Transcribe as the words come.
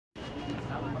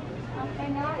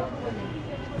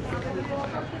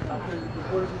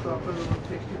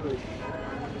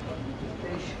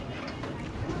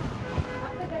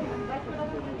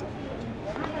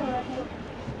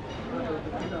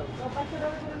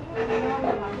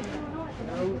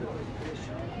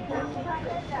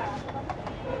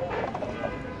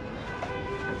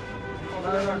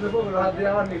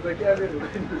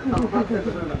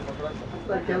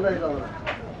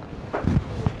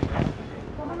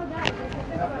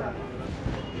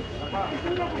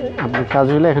আপনার কাজ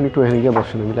হলে এখন একটু এখানে গিয়ে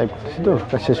বসেন, আমি লাইভ করতেছি তো,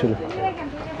 কাজ শেষ হলো।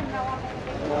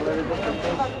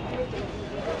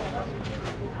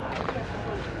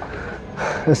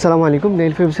 আসসালামু আলাইকুম,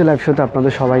 নেইল ফেব্রিক্স লাইভ শোতে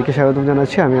আপনাদের সবাইকে স্বাগতম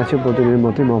জানাচ্ছি। আমি আছি প্রতিদিনের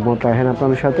মতোই মোহাম্মদ রায়হান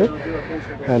আপনাদের সাথে।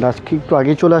 আজকে একটু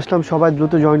আগেই চলে আসলাম, সবাই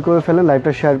দ্রুত জয়েন করে ফেলেন,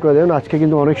 লাইভটা শেয়ার করে দেবেন। আজকে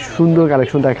কিন্তু অনেক সুন্দর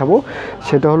কালেকশন দেখাবো,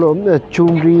 সেটা হলো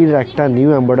চুনরির একটা নিউ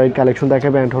এমব্রয়ডারি কালেকশন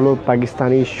দেখাবে, অ্যান্ড হলো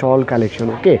পাকিস্তানি শল কালেকশন।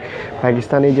 ওকে,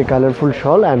 পাকিস্তানি যে কালারফুল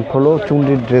শল অ্যান্ড হলো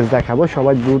চুনরির ড্রেস দেখাবো,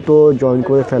 সবাই দ্রুত জয়েন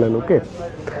করে ফেলেন। ওকে,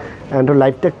 অ্যান্ড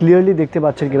লাইভটা ক্লিয়ারলি দেখতে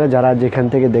পাচ্ছেন কিনা, যারা যেখান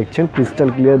থেকে দেখছেন ক্রিস্টাল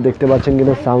ক্লিয়ার দেখতে পাচ্ছেন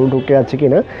কিনা, সাউন্ড ওকে আছে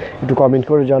কিনা একটু কমেন্ট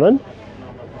করে জানান।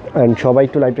 অ্যান্ড সবাই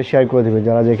একটু লাইভটা শেয়ার করে দেবেন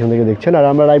যারা যেখান থেকে দেখছেন। আর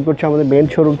আমরা লাইভ করছি আমাদের মেন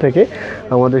শোরুম থেকে।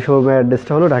 আমাদের শোরুমের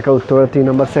অ্যাড্রেসটা হলো ঢাকা উত্তরা 3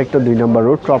 নম্বর সেক্টর 2 নম্বর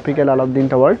road, tropical Alauddin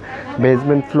tower,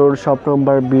 basement floor, shop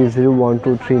number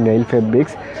B0123 nail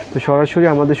fabrics. তো সরাসরি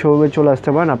আমাদের শোরুমে চলে আসতে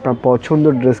পারেন আপনার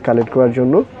পছন্দের ড্রেস কালেক্ট করার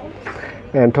জন্য,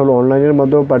 অ্যান্ড হলো অনলাইনের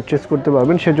মাধ্যমে পারচেস করতে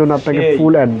পারবেন। সেজন্য আপনাকে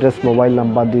ফুল অ্যাড্রেস, মোবাইল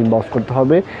নাম্বার দিয়ে ইনবক্স করতে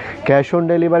হবে। Cash on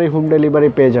delivery, home delivery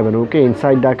পেয়ে যাবেন। ওকে,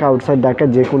 ইনসাইড ঢাকা, আউটসাইড ঢাকা,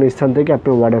 যে কোনো স্থান থেকে আপনি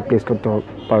অর্ডার প্লেস করতে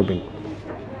পারবেন।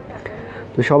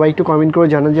 তো সবাই একটু কমেন্ট করে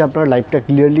জানান যে আপনারা লাইভটা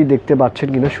ক্লিয়ারলি দেখতে পাচ্ছেন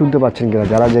কিনা, শুনতে পাচ্ছেন কিনা,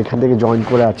 যারা যেখান থেকে জয়েন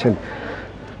করে আছেন।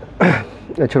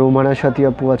 আচ্ছা, রোমানার সাথী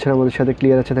আপু আছেন আমাদের সাথে,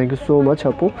 ক্লিয়ার আছে, থ্যাংক ইউ সো মাচ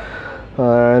আপু।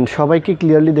 সবাইকে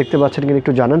ক্লিয়ারলি দেখতে পাচ্ছেন কিনা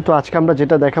একটু জানান। তো আজকে আমরা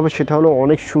যেটা দেখাবো সেটা হলো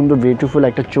অনেক সুন্দর বিউটিফুল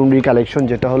একটা চুনরি কালেকশন,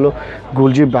 যেটা হলো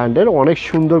গুলজি ব্র্যান্ডের অনেক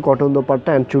সুন্দর কটন দোপাট্টা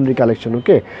অ্যান্ড চুনরি কালেকশন।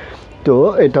 ওকে, তো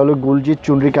এটা হলো গুলজির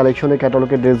চুনরি কালেকশনের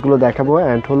ক্যাটালগের ড্রেসগুলো দেখাবো,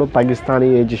 অ্যান্ড হলো পাকিস্তানি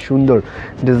এই যে সুন্দর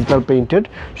ডিজিটাল পেইন্টেড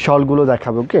শলগুলো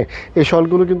দেখাবো। ওকে, এই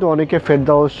শলগুলো কিন্তু অনেকে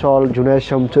ফেরদাউস শল, জুনায়েদ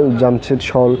জামশেদ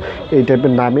শল এই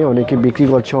টাইপের নামে অনেকে বিক্রি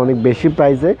করছে অনেক বেশি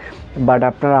প্রাইসে, বাট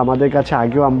আপনারা আমাদের কাছে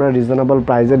আগেও আমরা রিজনেবল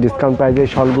প্রাইসে, ডিসকাউন্ট প্রাইসে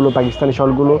শলগুলো, পাকিস্তানি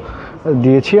শলগুলো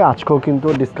দিয়েছি, আজকেও কিন্তু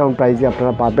ডিসকাউন্ট প্রাইসে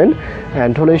আপনারা পাবেন।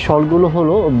 অ্যান্ড হলো এই শলগুলো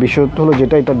হলো বিশেষত হলো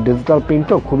যেটা এটা ডিজিটাল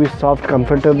প্রিন্টও খুবই সফট,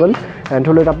 কমফোর্টেবল, অ্যান্ড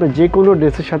হলো এটা আপনি যে কোনো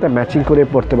ড্রেসের সাথে ম্যাচিং করে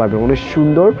পরতে পারবেন। অনেক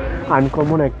সুন্দর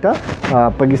আনকমন একটা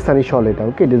পাকিস্তানি শল এটা।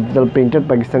 ওকে, ডিজিটাল প্রিন্টেড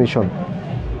পাকিস্তানি শল।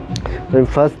 তো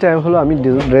ফার্স্ট টাইম হলো আমি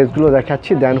ড্রেসগুলো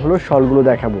দেখাচ্ছি, দেন হলো শলগুলো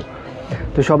দেখাবো।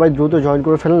 তো সবাই দ্রুত জয়েন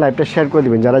করে ফেলেন, লাইভটা শেয়ার করে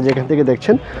দেবেন যারা যেখান থেকে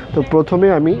দেখছেন। তো প্রথমে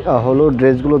আমি হলো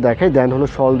ড্রেসগুলো দেখাই, দেন হলো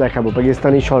শল দেখাবো,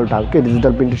 পাকিস্তানি শলটা। ওকে,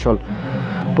 ডিজিটাল প্রিন্টেড শল।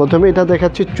 প্রথমে এটা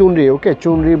দেখাচ্ছি চুনরি। ওকে,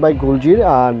 চুনরি by গুলজির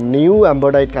R new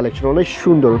embroidery collection, অনেক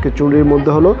সুন্দর। ওকে, চুনরির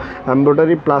মধ্যে হলো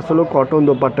এমব্রয়ডারি প্লাস হলো কটন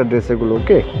দোপাট্টা ড্রেস এগুলো।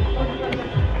 ওকে,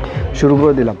 শুরু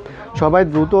করে দিলাম। সবাই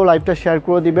দ্রুত লাইভটা শেয়ার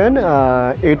করে দিবেন।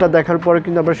 এটা দেখার পরে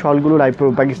কিন্তু আমরা শলগুলো লাইভ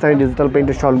করবো, পাকিস্তানি ডিজিটাল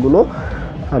প্রিন্টের শলগুলো,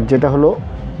 আর যেটা হলো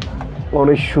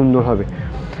অনেক সুন্দর হবে।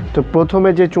 তো প্রথমে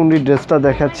যে চুনরির ড্রেসটা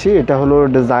দেখাচ্ছি এটা হলো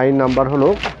ডিজাইন নাম্বার হলো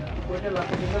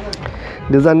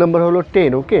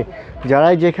 10। ওকে,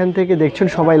 যারাই যেখান থেকে দেখছেন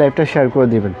সবাই লাইভটা শেয়ার করে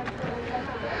দিবেন।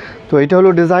 তো এটা হলো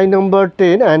ডিজাইন নাম্বার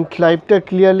 10, অ্যান্ড লাইভটা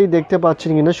ক্লিয়ারলি দেখতে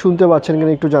পাচ্ছেন কিনা, শুনতে পাচ্ছেন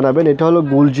কিনা একটু জানাবেন। এটা হলো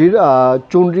গুলজির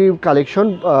চুনরি কালেকশন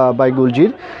বাই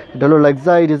গুলজির। এটা হলো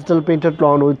luxury digital printed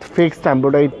loan with fixed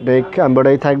embroidery, neck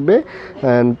embroidery থাকবে,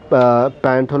 অ্যান্ড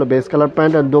প্যান্ট হলো base colour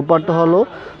pant, and dupatta হলো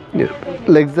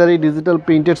luxury digital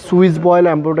printed Swiss boil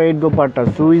embroidered dupatta,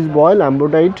 Swiss boil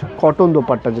embroidered cotton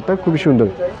dupatta, যেটা খুবই সুন্দর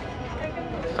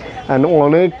অ্যান্ড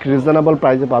অনেক রিজনেবল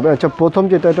প্রাইসে পাবে। আচ্ছা, প্রথম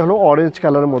যেটা এটা হলো অরেঞ্জ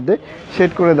কালারের মধ্যে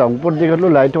শেড করে দাও, উপর দিকে হলো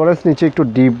লাইট অরেঞ্জ, নিচে একটু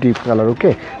ডিপ কালার।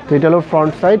 ওকে, তো এটা হলো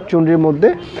ফ্রন্ট সাইড চুনরির মধ্যে,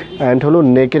 অ্যান্ড হলো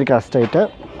নেকের কাজটা এটা।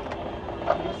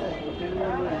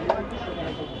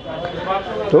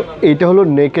 তো এইটা হলো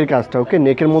নেকের কাজটা। ওকে,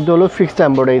 নেকের মধ্যে হলো ফিক্সড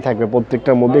এমব্রয়ডারি থাকবে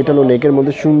প্রত্যেকটার মধ্যে। এটা হলো নেকের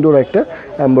মধ্যে সুন্দর একটা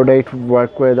এমব্রয়ডারি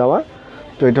ওয়ার্ক করে দেওয়া।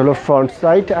 তো এটা হলো ফ্রন্ট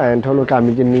সাইড, অ্যান্ড হলো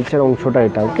কামিজের নিচের অংশটা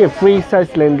এটা। ওকে, ফ্রি সাইজ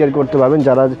লেন্থ গের করতে পারবেন,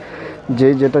 যারা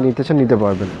যেটা নিতে চান নিতে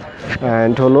পারবেন।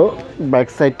 অ্যান্ড হলো ব্যাক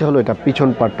সাইডটা হলো এটা পিছন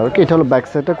পার্টটা। ওকে, এটা হলো ব্যাক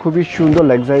সাইডটা খুবই সুন্দর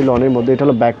লাক্সারি লনের মধ্যে। এটা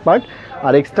হলো ব্যাক পার্ট,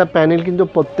 আর এক্সট্রা প্যানেল কিন্তু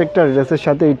প্রত্যেকটা ড্রেসের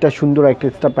সাথে এটা সুন্দর একটা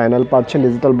এক্সট্রা প্যানেল পাচ্ছেন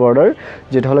ডিজিটাল বর্ডার,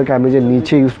 যেটা হলো কামিজের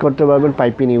নিচে ইউজ করতে পারবেন,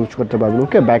 পাইপিং ইউজ করতে পারবেন।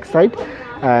 ওকে, ব্যাক সাইড,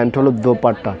 অ্যান্ড হলো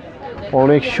দোপাট্টা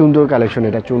অনেক সুন্দর কালেকশন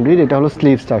এটা চুনরির। এটা হলো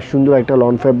স্লিভসটা, সুন্দর একটা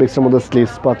লন ফ্যাব্রিক্সের মধ্যে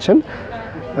স্লিভস পাচ্ছেন।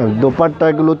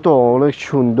 দোপাট্টাগুলো তো অনেক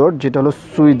সুন্দর, যেটা হলো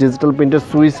সুইস ডিজিটাল প্রিন্টের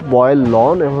সুইস বয়েল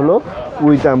লন হলো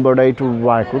উইথ এমব্রয়ডারি টু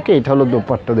ওয়ার্ক। ওকে, এটা হলো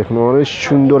দোপাট্টা, দেখুন অনেক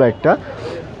সুন্দর একটা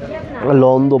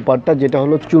লং দোপাট্টা, যেটা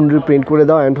হলো চুনরি প্রিন্ট করে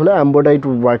দেওয়া অ্যান্ড হলো এমব্রয়ডারি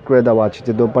ওয়ার্ক করে দেওয়া আছে,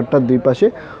 যে দোপাট্টার দুই পাশে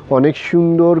অনেক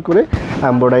সুন্দর করে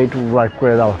এমব্রয়ডারি ওয়ার্ক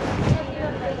করে দেওয়া।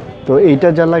 তো এইটা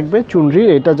যা লাগবে চুনরি,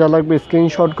 এটা যা লাগবে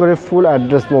স্ক্রিনশট করে ফুল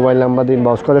অ্যাড্রেস মোবাইল নাম্বার দিয়ে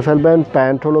ইনবক্স করে ফেলবেন।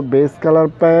 প্যান্ট হলো বেস কালার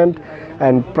প্যান্ট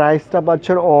অ্যান্ড প্রাইসটা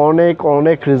পাচ্ছেন অনেক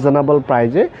অনেক রিজনেবল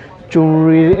প্রাইসে।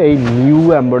 চুনরির এই নিউ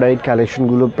এমব্রয়ডারি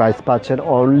কালেকশনগুলো প্রাইস পাচ্ছেন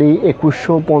অনলি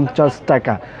 2150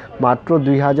 টাকা, মাত্র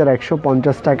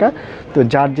 2150 টাকা। তো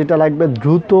যার যেটা লাগবে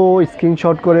দ্রুত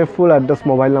স্ক্রিনশট করে ফুল অ্যাড্রেস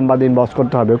মোবাইল নাম্বার দিয়ে ইনবক্স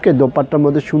করতে হবে। ওকে, দোপাট্টার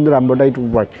মধ্যে সুন্দর এমব্রয়ডারি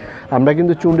ওয়ার্ক। আমরা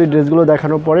কিন্তু চুনরি ড্রেসগুলো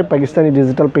দেখানোর পরে পাকিস্তানি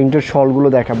ডিজিটাল প্রিন্টের শলগুলো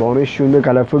দেখাবো, অনেক সুন্দর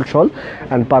কালারফুল শল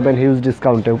অ্যান্ড পাবেন হিউজ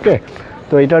ডিসকাউন্টে। ওকে,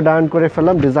 তো এটা ডান করে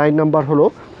ফেললাম। ডিজাইন নাম্বার হলো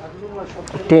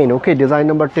 10। ওকে, ডিজাইন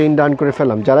নাম্বার 10 ডান করে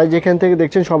ফেললাম। যারা যেখান থেকে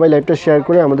দেখছেন সবাই লাইভটা শেয়ার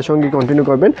করে আমাদের সঙ্গে কন্টিনিউ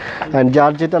করবেন অ্যান্ড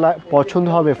যার যেটা পছন্দ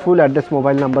হবে ফুল অ্যাড্রেস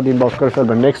মোবাইল নাম্বার দিয়ে ইনবক্স করে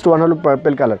ফেলবেন। নেক্সট ওয়ান হলো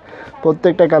পার্পল কালার,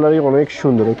 প্রত্যেকটা কালারই অনেক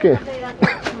সুন্দর। ওকে,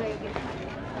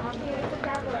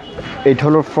 এটা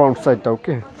হলো ফ্রন্ট সাইডটা।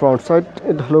 ওকে, ফ্রন্ট সাইড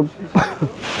এটা হলো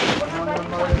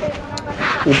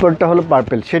উপরটা হলো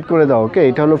পার্পল শেড করে দাও। ওকে,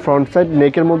 এটা হলো ফ্রন্ট সাইড।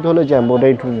 নেকের মধ্যে হলো যে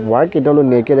এমব্রয়ডারি ওয়ার্ক, এটা হলো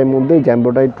নেকের মধ্যে যে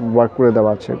এমব্রয়ডারি ওয়ার্ক করে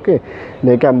দেওয়া আছে। ওকে,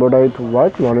 নেক এমব্রয়ডারি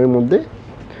ওয়ার্ক লনের মধ্যে,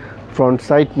 ফ্রন্ট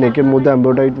সাইড নেকের মধ্যে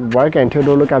এমব্রয়ডারি ওয়ার্ক অ্যান্ড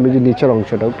এটা হলো কামিজের নিচের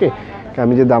অংশটা। ওকে,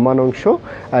 কামিজের দামান অংশ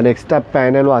আর এক্সট্রা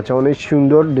প্যানেলও আছে, অনেক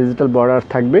সুন্দর ডিজিটাল বর্ডার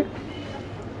থাকবে।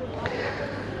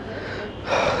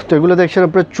 তো এগুলো দেখছেন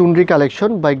আপনার চুনরি collection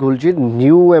by গুলজির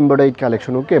new embroidery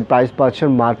collection. Okay, price পাচ্ছেন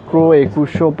মাত্র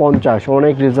 2150,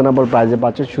 অনেক রিজনেবল প্রাইসে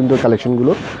পাচ্ছেন সুন্দর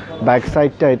কালেকশনগুলো। ব্যাক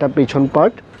সাইডটা এটা পিছন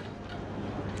পার্ট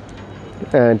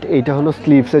অ্যান্ড এইটা হলো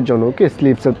স্লিভসের জন্য। ওকে,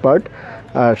 স্লিভসের পার্ট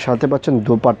আর সাথে পাচ্ছেন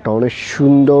দোপাট্টা, অনেক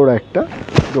সুন্দর একটা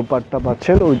দোপাট্টা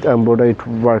পাচ্ছেন ওই এমব্রয়ডারি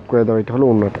ওয়ার্ক করে দেওয়া। এটা হলো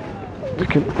ওড়নাটা,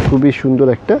 দেখেন খুবই সুন্দর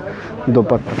একটা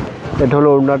দোপাট্টা। এটা হলো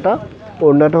ওড়নাটা,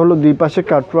 ওড়নাটা হলো দুই পাশে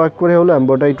কাট ওয়ার্ক করে হলো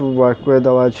এমব্রয়ডারি ওয়ার্ক করে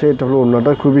দেওয়া আছে। এটা হলো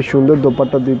ওড়নাটা, খুবই সুন্দর।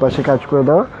 দোপাট্টা দুই পাশে কাজ করে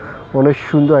দেওয়া, অনেক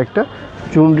সুন্দর একটা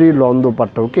চুনরি লন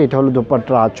দোপাট্টা। ওকে, এটা হলো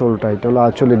দোপাট্টার আঁচলটা, এটা হলো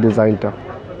আঁচলের ডিজাইনটা,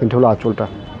 এটা হলো আঁচলটা।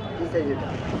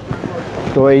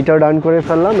 তো এইটা ডান করে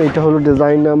ফেললাম। এইটা হলো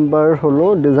ডিজাইন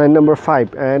নাম্বার 5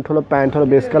 অ্যান্ড হলো প্যান্ট হলো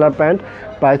বেস কালার প্যান্ট।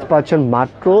 প্রাইস পাচ্ছেন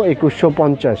মাত্র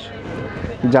 2150।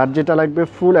 যার যেটা লাগবে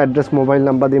ফুল অ্যাড্রেস মোবাইল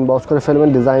নাম্বার দিন বক্স করে ফেলবেন।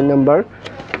 ডিজাইন নাম্বার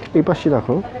এই পাশে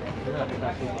রাখো,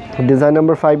 ডিজাইন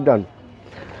নাম্বার 5 ডান।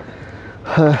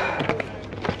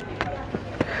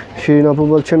 শিরিন আপু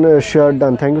বলছেন share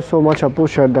done. Thank you so much আপু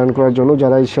শেয়ার ডান করার জন্য।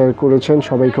 যারা শেয়ার করেছেন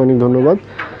সবাইকে অনেক ধন্যবাদ,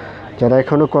 যারা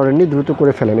এখনও করেননি দ্রুত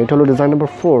করে ফেলেন। এটা হলো ডিজাইন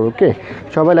নাম্বার 4। ওকে,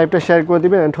 সবাই লাইভটা শেয়ার করে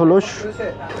দেবেন অ্যান্ড হলো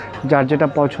যার যেটা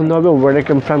পছন্দ হবে ওয়ার্ডে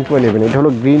কনফার্ম করে নেবেন। এটা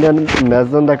হলো green and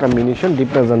magenta combination,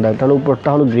 deep magenta. এটা হলো উপরটা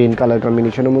হলো গ্রিন কালার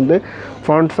কম্বিনেশনের মধ্যে,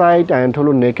 ফ্রন্ট সাইড অ্যান্ড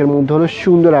হলো নেকের মধ্যে হলো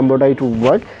সুন্দর এমব্রয়ডারি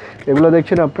ওয়ার্ক। এগুলো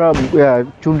দেখছেন আপনারা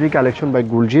চুনরি কালেকশন বাই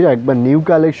গুলজির, একবার নিউ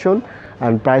কালেকশন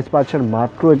অ্যান্ড প্রাইস পাচ্ছেন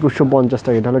মাত্র 2150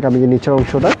 টাকা। এটা হলো কামিজের নিচের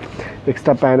অংশটা,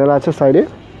 এক্সট্রা প্যানেল আছে সাইডে।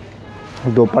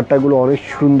 দোপাট্টাগুলো অনেক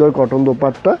সুন্দর কটন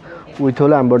দোপাট্টা উইথ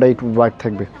হলো এমব্রয়ডারি ওয়ার্ক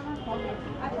থাকবে।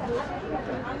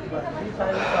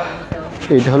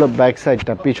 এইটা হলো ব্যাক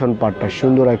সাইডটা, পিছন পার্টটা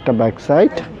সুন্দর একটা ব্যাক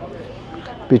সাইড,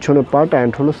 পিছনের পার্ট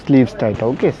অ্যান্ড হলো স্লিভসটা এটা।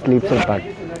 ওকে, স্লিভসের পার্ট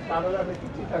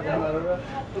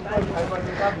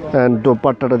অ্যান্ড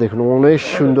দোপাট্টাটা দেখুন অনেক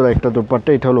সুন্দর একটা দোপাট্টা।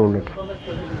 এটা হলো ওড়নাটা,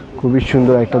 খুবই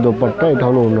সুন্দর একটা দোপাট্টা। এটা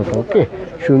হলো ওড়নাটা। ওকে,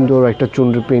 সুন্দর একটা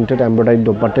চুনরি প্রিন্টেড এমব্রয়ডারি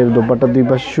দোপাট্টা। এই দোপাট্টা দুই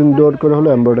পাশে সুন্দর করে হলো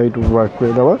এমব্রয়ডারি ওয়ার্ক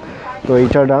করে দেওয়া। তো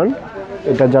এইটা ডান।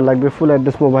 এটা যা লাগবে ফুল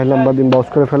অ্যাড্রেস মোবাইল নাম্বার দিন বক্স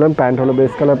করে ফেলেন। প্যান্ট হলো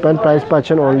বেস কালার প্যান্ট। প্রাইস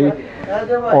পাচ্ছেন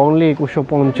অনলি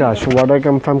 2150। অর্ডার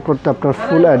কনফার্ম করতে আপনার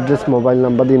ফুল অ্যাড্রেস মোবাইল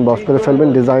নাম্বার দিন বক্স করে ফেলবেন।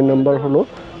 ডিজাইন নাম্বার হলো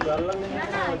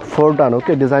 4 ডান।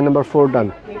 ওকে, ডিজাইন নাম্বার 4 ডান।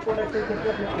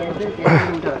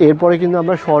 এরপরে কিন্তু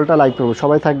আমরা শলটা লাইক করবো,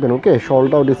 সবাই থাকবেন। ওকে,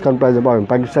 শলটাও ডিসকাউন্ট প্রাইসে পাবেন,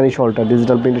 পাকিস্তানি শলটা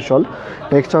ডিজিটাল প্রিন্টের শল।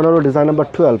 নেক্সট হলো ডিজাইন নাম্বার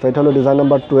 12। এটা হলো ডিজাইন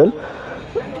নাম্বার 12।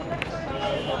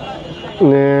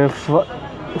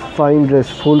 ফাইন ড্রেস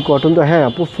ফুল কটন। তো হ্যাঁ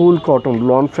আপু, ফুল কটন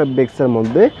লন ফেব্রিক্সের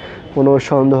মধ্যে, কোনো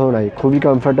সন্দেহ নাই, খুবই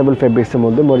কমফোর্টেবল ফেব্রিক্সের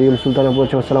মধ্যে। মরিয়ম সুলতান আপু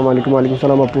বলছেন আসসালামু আলাইকুম। ওয়ালাইকুম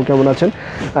সালাম আপু, কেমন আছেন?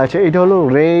 আচ্ছা, এটা হলো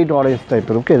রেড অরেঞ্জ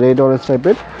টাইপের। ওকে, রেড অরেঞ্জ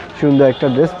টাইপের সুন্দর একটা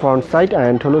ড্রেস। ফ্রন্ট সাইড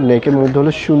অ্যান্ড হলো নেকের মধ্যে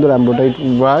হলো সুন্দর এমব্রয়ডারি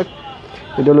ওয়ার্ক।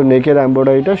 এটা হলো নেকের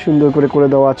এমব্রয়ডারিটা সুন্দর করে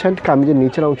দেওয়া আছে। অ্যান্ড কামিজের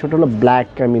নিচের অংশটা হলো ব্ল্যাক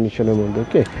কম্বিনেশনের মধ্যে।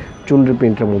 ওকে, চুনরি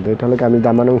প্রিন্টের মধ্যে। এটা হলো কামিজ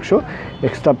দামান অংশ,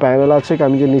 এক্সট্রা প্যানেল আছে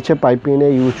কামিজের নিচে, পাইপিংয়ে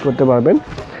ইউজ করতে পারবেন।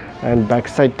 অ্যান্ড ব্যাক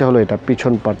সাইডটা হলো এটা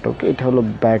পিছন পার্ট। ওকে, এটা হলো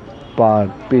ব্যাক পার্ট,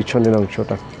 পিছনের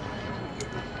অংশটা।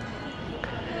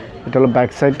 এটা হলো ব্যাক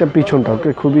সাইডটা, পিছনটা। ওকে,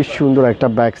 খুবই সুন্দর একটা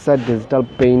ব্যাক সাইড ডিজিটাল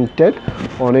পেইন্টেড,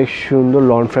 অনেক সুন্দর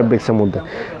লন ফ্যাব্রিক্সের মধ্যে।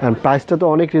 অ্যান্ড প্রাইসটা তো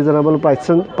অনেক রিজনেবল প্রাইস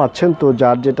পাচ্ছেন। তো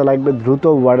যার যেটা লাগবে দ্রুত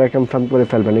অর্ডার কনফার্ম করে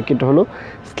ফেলবেন। এটা হলো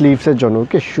স্লিভসের জন্য।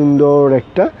 ওকে, সুন্দর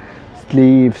একটা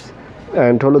স্লিভস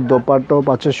অ্যান্ড হলো দোপাট্টাও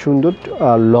পাচ্ছেন সুন্দর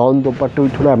লং দোপাট্টা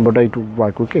উইথ হলো এমব্রয়ডারি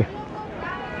ওয়ার্ক। ওকে,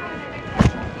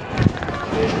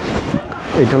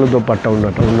 এটা হলো দোপাট্টা।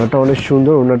 ওড়নাটা অনেক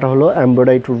সুন্দর, ওড়নাটা হলো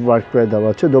এমব্রয়ডারি ওয়ার্ক করে দেওয়া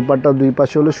আছে। দোপাট্টা দুই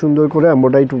পাশে হলো সুন্দর করে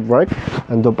এমব্রয়ডারি ওয়ার্ক,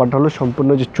 অ্যান্ড দোপাট্টা হলো সম্পূর্ণ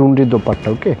যে চুনরি দোপাট্টা।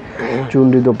 ওকে,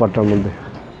 চুনরি দোপাট্টার মধ্যে।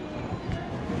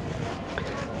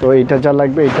 তো এটা যা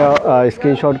লাগবে এটা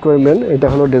স্ক্রিনশট করবেন। এটা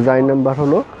হলো ডিজাইন নাম্বার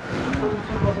হলো,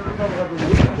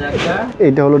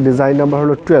 এটা হলো ডিজাইন নাম্বার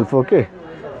হলো 12। ওকে,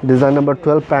 ডিজাইন নাম্বার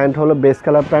 12। প্যান্ট হলো বেস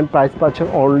কালার প্যান্ট, প্রাইস পাচ্ছেন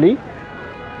অনলি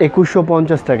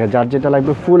 2150 টাকা। যার যেটা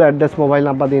লাগবে ফুল অ্যাড্রেস মোবাইল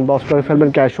নাম্বার দিয়ে ইনবক্স করে ফেলবেন।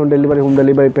 Cash on delivery, home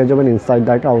delivery পেয়ে যাবেন ইনসাইড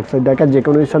ঢাকা আউটসাইড ঢাকা, যে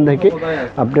কোনো স্থান থেকে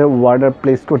আপনি অর্ডার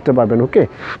প্লেস করতে পারবেন। ওকে,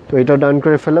 তো এটা ডান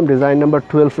করে ফেললাম। ডিজাইন নাম্বার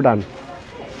 12 ডান,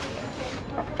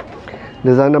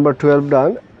 ডিজাইন নাম্বার 12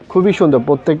 ডান। খুবই সুন্দর,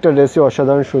 প্রত্যেকটা ড্রেসই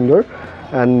অসাধারণ সুন্দর।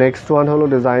 অ্যান্ড নেক্সট ওয়ান হলো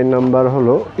ডিজাইন নাম্বার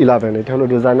হলো 11। এটা হলো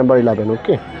ডিজাইন নাম্বার 11।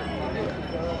 ওকে,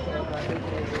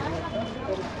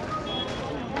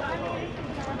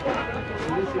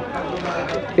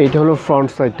 এইটা হলো ফ্রন্ট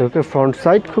সাইডটা। ওকে, ফ্রন্ট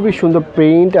সাইড খুবই সুন্দর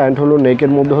প্রিন্ট, অ্যান্ড হলো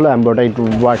নেকের মধ্যে হলো এমব্রয়ডারি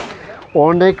ওয়ার্ক।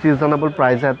 অনেক রিজনেবল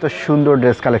প্রাইসে এত সুন্দর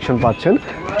ড্রেস কালেকশন পাচ্ছেন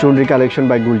চুনরি কালেকশন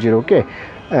বাই গুলজির। ওকে,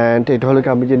 অ্যান্ড এটা হলো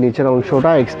কামিজের নিচের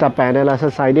অংশটা, এক্সট্রা প্যানেল আছে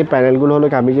সাইডে। প্যানেলগুলো হলো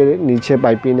কামিজের নিচে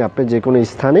পাইপিং আপনি যে কোনো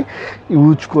স্থানে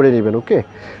ইউজ করে নেবেন। ওকে,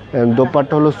 অ্যান্ড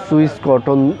দোপাট্টা হলো Swiss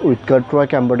cotton with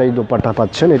cutwork embroidery dupatta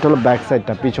পাচ্ছেন। এটা হলো ব্যাক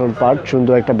সাইডটা, পিছন পার্ট,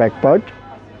 সুন্দর একটা ব্যাক পার্ট।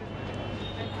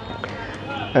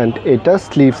 অ্যান্ড এটা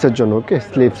স্লিভসের জন্য। ওকে,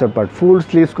 স্লিভসের পার্ট, ফুল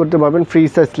স্লিভস করতে পারবেন, ফ্রি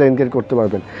সাইজ লেন্থের করতে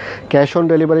পারবেন। ক্যাশ অন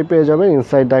ডেলিভারি পেয়ে যাবেন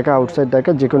ইনসাইড ঢাকা আউটসাইড ঢাকা,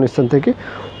 যে কোনো স্থান থেকে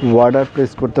অর্ডার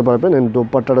প্লেস করতে পারবেন। অ্যান্ড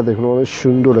দোপাট্টাটা দেখুন অনেক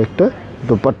সুন্দর একটা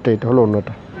দোপাট্টা। এটা হলো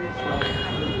অন্যটা,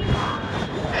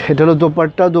 এটা হলো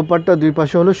দোপাট্টা। দোপাট্টা দুই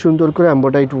পাশে হলো সুন্দর করে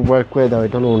এমব্রয়ডারি ওয়ার্ক করে দেওয়া।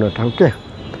 এটা হলো ওনাটা। ওকে,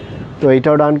 তো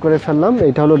এইটাও ডান করে ফেললাম।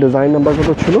 এটা হলো ডিজাইন নাম্বার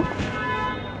কত ছিল?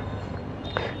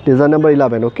 Design number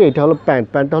 11। ওকে, এটা হলো প্যান্ট,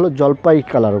 প্যান্টটা হলো জলপাই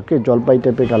কালার। ওকে, জলপাই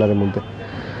টাইপের কালারের মধ্যে।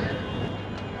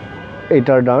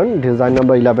 এটা ডান, ডিজাইন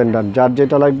নাম্বার 11 ডান। যার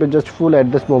যেটা লাগবে just full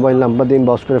address mobile number দিয়ে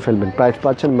ইনবক্স করে ফেলবেন। প্রাইস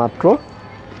পাচ্ছেন মাত্র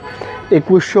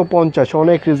 2150,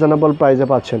 অনেক রিজনেবল প্রাইসে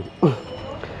পাচ্ছেন।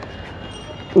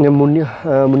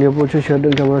 মুনিয়া বলছে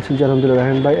শার্টের কেমন আছেন? আলহামদুলিল্লাহ।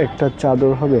 রাহেন ভাই একটা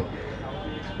চাদর হবে?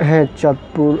 হ্যাঁ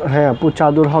চাঁদপুর, হ্যাঁ আপু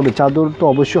চাদর হবে, চাদর তো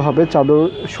অবশ্যই হবে। চাদর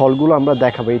শলগুলো আমরা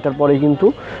দেখাবো এটার পরে, কিন্তু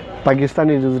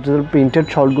পাকিস্তানি ডিজিটাল প্রিন্টেড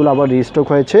শলগুলো আবার রিস্টক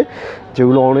হয়েছে,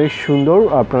 যেগুলো অনেক সুন্দর।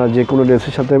 আপনারা যে কোনো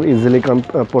ড্রেসের সাথে ইজিলি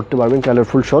পরতে পারবেন,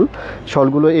 কালারফুল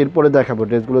শলগুলো এরপরে দেখাবো,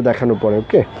 ড্রেসগুলো দেখানোর পরে।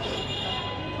 ওকে,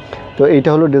 তো এইটা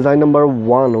হলো ডিজাইন নাম্বার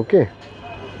 1। ওকে,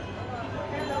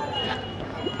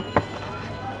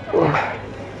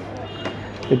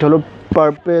 এটা হলো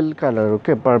purple colour.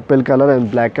 Okay, purple colour and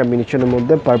black কম্বিনেশনের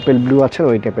মধ্যে পার্পেল ব্লু আছে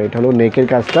ওই টাইপের। এটা হলো নেকের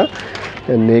কাজটা,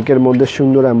 নেকের মধ্যে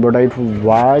সুন্দর এমব্রয়ডারি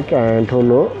ওয়ার্ক, অ্যান্ড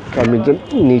হলো কামিজের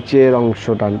নিচের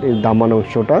অংশটা, এই দামান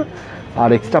অংশটা, আর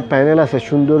এক্সট্রা প্যানেল আছে,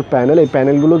 সুন্দর প্যানেল। এই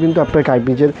প্যানেলগুলো কিন্তু আপনার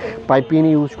কামিজের পাইপিং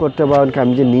ইউজ করতে পারবেন,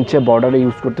 কামিজের নিচে বর্ডারে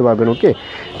ইউজ করতে পারবেন। ওকে,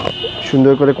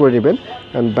 সুন্দর করে নেবেন।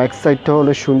 অ্যান্ড ব্যাক সাইডটা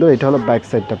হলো সুন্দর। এটা হলো ব্যাক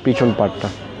সাইডটা, পিছন পার্টটা।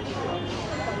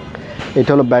 এটা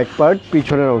হলো ব্যাক পার্ট,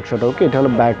 পিছনের অংশটা। ওকে, এটা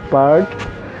হলো ব্যাক পার্ট,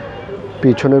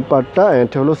 পিছনের পার্টটা।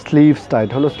 এটা হলো স্লিভসটা,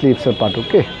 এটা হলো স্লিভসের part.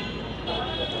 Okay,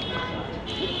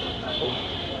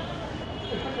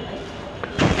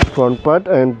 front part.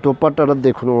 And দোপাট্টাটা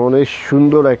দেখুন অনেক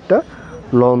সুন্দর একটা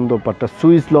long dupatta,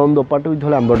 Swiss long dupatta with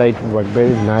হলো এমব্রয়ডারি ওয়ার্ক,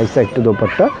 ভেরি নাইস একটা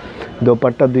দোপাট্টা।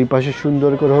 দোপাট্টা দুই পাশে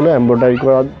সুন্দর করে হলো এমব্রয়ডারি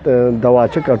করা দেওয়া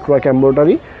আছে, কাটওয়ার্ক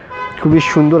এমব্রয়ডারি। খুবই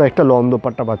সুন্দর একটা লং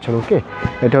দোপাট্টা পাচ্ছেন। ওকে,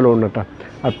 এটা হলো অন্যটা।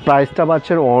 আর প্রাইসটা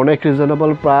পাচ্ছেন অনেক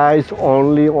রিজনেবল প্রাইস,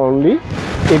 অনলি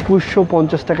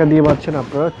 2150 টাকা দিয়ে পাচ্ছেন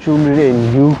আপনারা চুনরির এই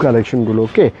নিউ কালেকশনগুলো।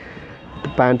 ওকে,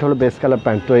 প্যান্ট হলো বেস কালার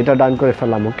প্যান্ট। তো এটা ডান করে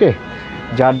ফেললাম। ওকে,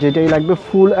 যার যেটাই লাগবে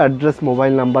ফুল অ্যাড্রেস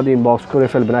মোবাইল নাম্বার দিয়ে ইনবক্স করে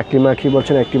ফেলবেন। একটি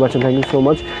বলছেন, thank you so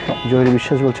much. Zahir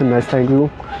বিশ্বাস বলছেন nice,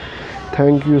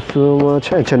 thank you so much.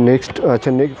 আচ্ছা নেক্সট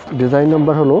ডিজাইন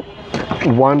নাম্বার হলো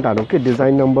 1 ডান। ওকে,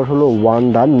 ডিজাইন নাম্বার হলো 1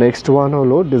 ডান। নেক্সট ওয়ান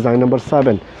হলো ডিজাইন নাম্বার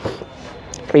 7।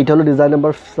 এইটা হলো ডিজাইন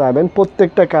নাম্বার 7।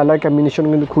 প্রত্যেকটা কালার কম্বিনেশন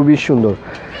কিন্তু খুবই সুন্দর,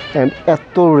 অ্যান্ড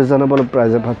এত রিজনেবল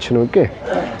প্রাইসে পাচ্ছেন। ওকে,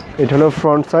 এটা হলো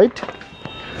ফ্রন্ট সাইড,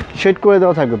 শেড করে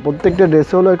দেওয়া থাকবে, প্রত্যেকটা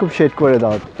ড্রেসে হলো খুব শেড করে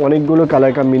দেওয়া, অনেকগুলো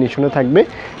কালার কম্বিনেশনে থাকবে।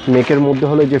 নেকের মধ্যে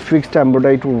হলো যে ফিক্সড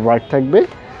এমব্রয়ডারি ওয়ার্ক থাকবে,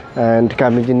 অ্যান্ড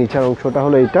কামিজের নিচের অংশটা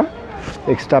হলো এটা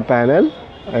এক্সট্রা প্যানেল,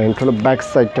 অ্যান্ড হলো ব্যাক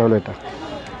সাইডটা হলো এটা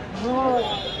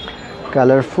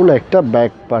কালারফুল একটা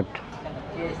ব্যাক পার্ট।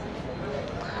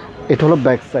 এটা হলো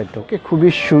ব্যাক সাইড। ওকে, খুবই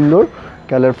সুন্দর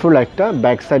কালারফুল একটা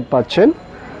ব্যাক সাইড পাচ্ছেন,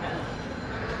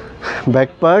 ব্যাক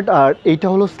পার্ট। আর এইটা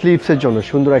হলো স্লিভসের জন্য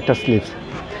সুন্দর একটা স্লিভস।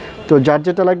 তো যার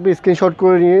যেটা লাগবে স্ক্রিনশট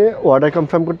করে নিয়ে অর্ডার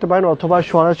কনফার্ম করতে পারেন অথবা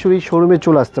সরাসরি শোরুমে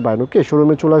চলে আসতে পারেন। ওকে,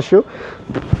 শোরুমে চলে আসেও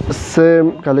সেম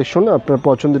কালেকশন আপনার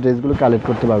পছন্দের ড্রেসগুলো কালেক্ট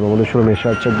করতে পারবো আমাদের শোরুমে এসে।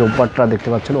 আচ্ছা, দোপাট্টা দেখতে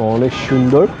পাচ্ছেন অনেক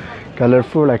সুন্দর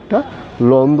কালারফুল একটা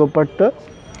লং দোপাট্টা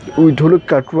উইথ হলো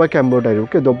কাটওয়ার্ক এমব্রয়ডারি।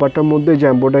 ওকে, দোপাট্টার মধ্যে যে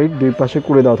এমব্রয়ডারি দুই পাশে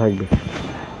করে দেওয়া থাকবে,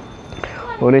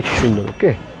 অনেক সুন্দর।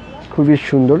 ওকে, খুবই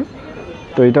সুন্দর।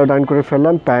 তো এটাও ডান করে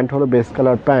ফেললাম। প্যান্ট হলো বেস্ট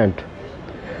কালার প্যান্ট।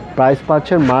 প্রাইস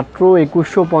পাচ্ছেন মাত্র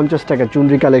 2150 টাকা।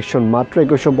 চুনরি কালেকশন মাত্র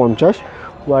 2150।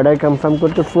 অর্ডার কনফার্ম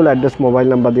করতে ফুল অ্যাড্রেস মোবাইল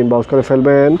নাম্বার দিন বাউস করে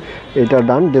ফেলবেন। এটা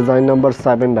ডান। ডিজাইন নাম্বার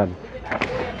 7 ডান।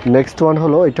 নেক্সট ওয়ান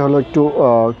হলো এটা হলো একটু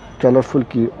কালারফুল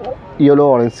কি ইয়েলো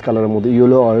অরেঞ্জ কালারের মধ্যে,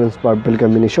 yellow orange purple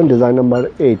combination. Design number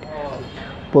 8।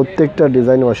 প্রত্যেকটা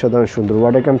ডিজাইন অসাধারণ সুন্দর।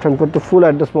 অর্ডার কনফার্ম করতে ফুল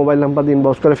অ্যাড্রেস মোবাইল নাম্বার দিয়ে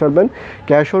ইনবক্স করে ফেলবেন।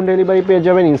 ক্যাশ অন ডেলিভারি পেয়ে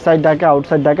যাবেন। ইনসাইড ঢাকা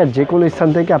আউটসাইড ঢাকা যে কোনো স্থান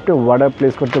থেকে আপনি অর্ডার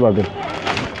প্লেস করতে পারবেন।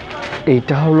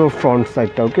 এইটা হলো ফ্রন্ট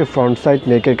সাইডটা। ওকে, ফ্রন্ট সাইড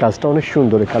নেকের কাজটা অনেক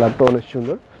সুন্দর, কালারটা অনেক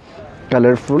সুন্দর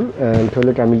কালারফুল। অ্যান্ড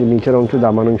হলো কামিজের নিচের অংশ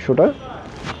দামান অংশটা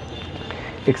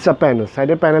এক্সট্রা প্যানেল,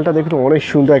 সাইডের প্যানেলটা দেখুন অনেক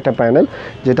সুন্দর একটা প্যানেল,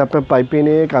 যেটা আপনার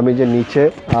পাইপিংয়ে কামিজের নিচে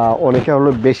অনেকে হলো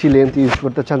বেশি লেন্থ ইউজ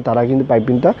করতে চান তারা কিন্তু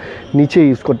পাইপিংটা নিচে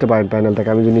ইউজ করতে পারেন। প্যানেলটা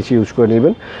কামিজের নিচে ইউজ করে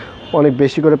নেবেন, অনেক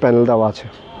বেশি করে প্যানেল দেওয়া আছে।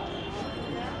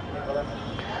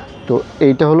 তো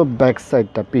এইটা হলো ব্যাক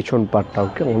সাইডটা, পিছন পার্টটা।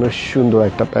 ওকে, অনেক সুন্দর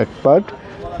একটা ব্যাক পার্ট,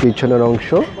 পিছনের অংশ।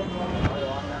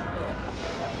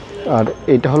 আর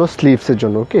এটা হলো স্লিভসের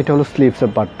জন্য। ওকে, এটা হলো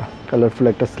স্লিভসের পার্টটা, কালারফুল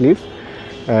একটা স্লিভস।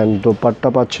 অ্যান্ড দোপাট্টা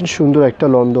পাচ্ছেন সুন্দর একটা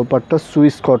long dupatta,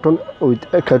 Swiss cotton with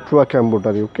cutwork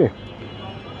embroidery. ওকে,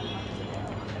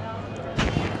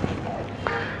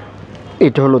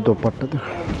 এটা হলো দোপাট্টা,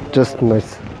 জাস্ট নাইস।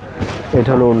 এটা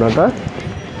হলো ওড়নাটা।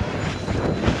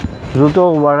 দ্রুত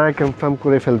অর্ডার কনফার্ম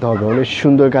করে ফেলতে হবে, অনেক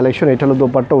সুন্দর কালেকশন। এটা হলো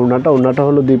দোপাট্টা। ওড়নাটা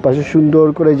হলো দুই পাশে সুন্দর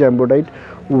করে যে এমব্রয়ডারি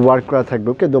ওয়ার্ক করা থাকবে।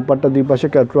 ওকে, দোপাট্টা দুই পাশে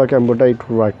কাটওয়ার্ক এমব্রয়ডারি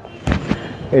ওয়ার্ক।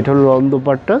 এটা হলো long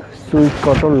dupatta, Swiss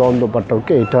cotton long dupatta.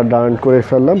 ওকে, এটা ডান করে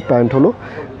ফেললাম। প্যান্ট হলো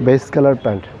বেস্ট কালার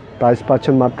প্যান্ট। প্রাইস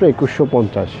পাচ্ছেন মাত্র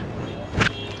 2150।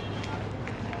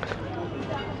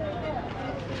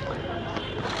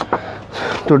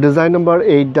 তো ডিজাইন নাম্বার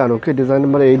 8 ডান। ওকে, ডিজাইন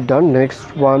নাম্বার 8 ডান। নেক্সট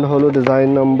ওয়ান হলো ডিজাইন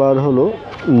নাম্বার হলো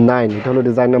 9। এটা হলো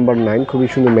ডিজাইন নাম্বার 9, খুবই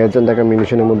সুন্দর ম্যাজেন্টা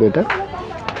কম্বিনেশনের মধ্যে।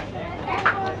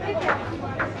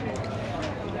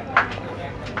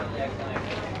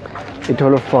 এটা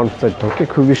হলো ফ্রন্ট সাইডটা। ওকে,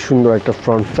 খুবই সুন্দর একটা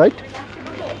ফ্রন্ট সাইড।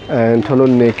 অ্যান্ড হলো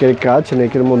নেকের কাজ,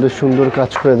 নেকের মধ্যে সুন্দর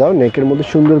কাজ করে দাও, নেকের মধ্যে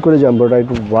সুন্দর করে এমব্রয়ডারি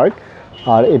ওয়ার্ক।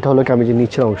 আর এটা হলো কামিজের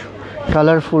নিচের অংশ,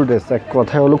 কালারফুল ড্রেস। এক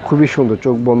কথায় হলো খুবই সুন্দর,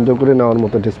 চোখ বন্ধ করে নেওয়ার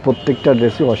মতো ড্রেস। প্রত্যেকটা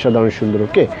ড্রেসই অসাধারণ সুন্দর।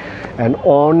 ওকে, অ্যান্ড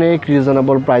অনেক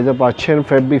রিজনেবল প্রাইসে পাচ্ছেন।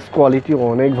 ফেব্রিক্স কোয়ালিটি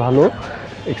অনেক ভালো,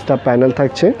 এক্সট্রা প্যানেল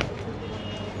থাকছে।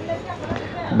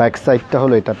 ব্যাক সাইডটা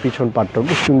হলো এটা, পিছন পার্টটা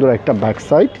খুব সুন্দর একটা ব্যাক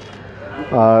সাইড।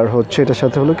 আর হচ্ছে এটার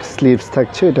সাথে হলো কি স্লিভস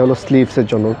থাকছে, এটা হলো স্লিভসের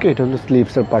জন্য। ওকে, এটা হলো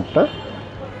স্লিভসের পার্টটা।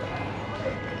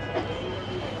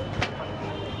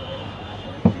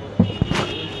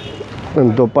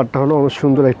 দোপাট্টা হলো অনেক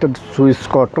সুন্দর একটা সুইস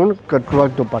কটন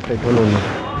কাটওয়ার্ক দোপাট্টা। এটা হলো অন্য,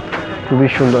 খুবই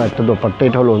সুন্দর একটা দোপাট্টা।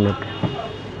 এটা হলো অন্য।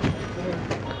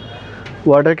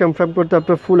 অর্ডার কনফার্ম করতে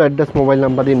আপনার ফুল অ্যাড্রেস মোবাইল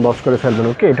নাম্বার দিয়ে ইনবক্স করে ফেলবেন।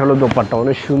 ওকে, এটা হলো দোপাট্টা,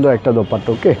 অনেক সুন্দর একটা দোপাট্টা।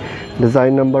 ওকে,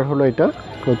 ডিজাইন নাম্বার হলো এটা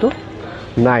কত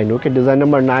 9। ওকে, ডিজাইন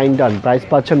নাম্বার 9 ডান। প্রাইস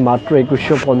পাচ্ছেন মাত্র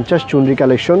 2150। চুনরি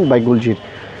কালেকশন বাই গুলজির।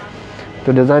 তো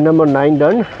ডিজাইন নাম্বার 9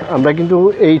 ডান। আমরা কিন্তু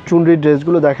এই চুনরি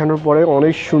ড্রেসগুলো দেখানোর পরে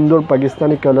অনেক সুন্দর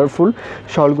পাকিস্তানি কালারফুল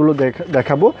শলগুলো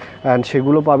দেখাবো, অ্যান্ড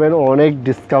সেগুলো পাবেন অনেক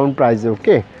ডিসকাউন্ট প্রাইসে।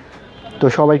 ওকে, তো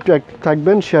সবাই একটু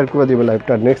থাকবেন, শেয়ার করে দেবেন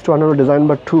লাইভটা। নেক্সট ওয়ান হলো ডিজাইন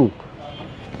নাম্বার 2।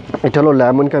 এটা হলো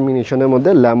লেমন কম্বিনেশনের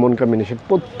মধ্যে, লেমন কম্বিনেশন।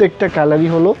 প্রত্যেকটা কালারই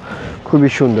হলো খুবই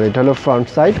সুন্দর। এটা হলো ফ্রন্ট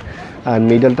সাইড, অ্যান্ড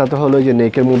মিডলটাতে হলো যে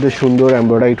নেকের মধ্যে সুন্দর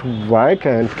এমব্রয়ডারি ওয়ার্ক।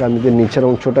 অ্যান্ড কামিজের নিচের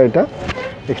অংশটা এটা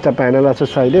এক্সট্রা প্যানেল আছে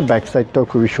সাইডে। ব্যাক সাইডটাও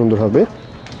খুবই সুন্দর হবে।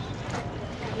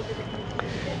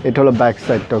 এটা হলো ব্যাক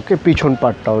সাইডটা। ওকে, পিছন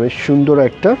পার্টটা অনেক সুন্দর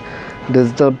একটা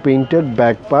ডিজিটাল প্রিন্টেড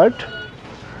ব্যাক পার্ট।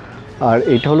 আর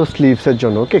এটা হলো স্লিভসের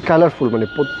জন্য। ওকে, কালারফুল, মানে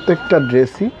প্রত্যেকটা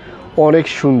ড্রেসই অনেক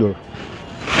সুন্দর।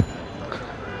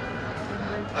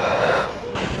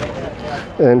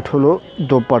 অ্যান্ড হলো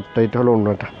দোপাট্টা, এটা হলো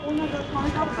অন্যটা।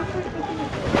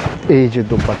 এই যে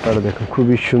দোপাট্টাটা দেখুন,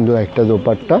 খুবই সুন্দর একটা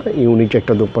দোপাট্টা, ইউনিক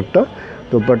একটা দোপাট্টা।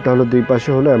 দোপাট্টা হলো দুই পাশে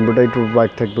হলো এমব্রয়ডারি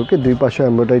ওয়ার্ক থাকবে। ওকে, দুই পাশে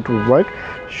এমব্রয়ডারি ওয়ার্ক,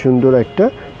 সুন্দর একটা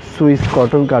Swiss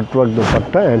cotton cutwork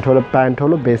dupatta. And হলো প্যান্ট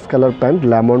হলো best colour pant,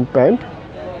 lemon pant.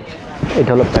 এটা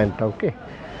হলো প্যান্টটা। ওকে,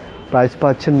 প্রাইস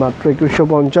পাচ্ছেন মাত্র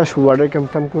 2150। অর্ডার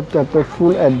কনফার্ম করতে আপনার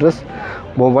ফুল অ্যাড্রেস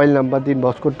মোবাইল নাম্বার দিয়ে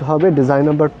ইনবক্স করতে হবে। ডিজাইন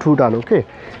নাম্বার 2 ডান। ওকে,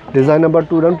 ডিজাইন নাম্বার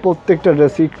 2 ডান। প্রত্যেকটা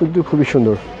ড্রেসই কিন্তু খুবই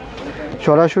সুন্দর।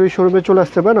 সরাসরি শোরুমে চলে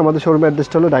আসতে পারেন। আমাদের শোরুমের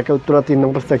অ্যাড্রেসটা হলো ঢাকা উত্তরা 3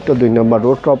 নম্বর সেক্টর 2 নম্বর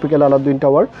road, tropical Alauddin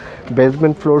tower,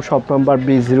 basement floor, shop number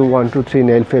B0123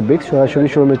 nail fabrics. সরাসরি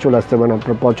শোরুমে চলে আসতে পারেন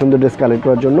আপনার পছন্দের ড্রেস কালেক্ট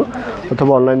করার জন্য,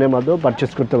 অথবা অনলাইনের মাধ্যমে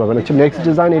পারচেস করতে পারবেন। আচ্ছা, নেক্সট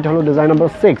ডিজাইন, এটা হলো ডিজাইন নাম্বার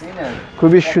 6।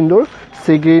 খুবই সুন্দর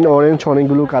সি গ্রিন অরেঞ্জ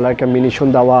অনেকগুলো কালার কম্বিনেশন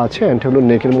দেওয়া আছে। অ্যান্ড হলো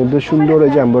নেকের মধ্যে সুন্দর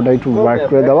এই যে এমব্রয়ডারি ওয়ার্ক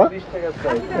করে দেওয়া।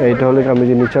 এইটা হলো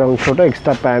কামিজের নিচের অংশটা,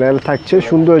 এক্সট্রা প্যানেল থাকছে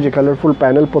সুন্দর যে কালারফুল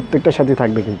প্যানেল প্রত্যেকটা সাথে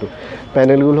থাকবে। কিন্তু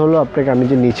প্যানেলগুলো হলো আপনি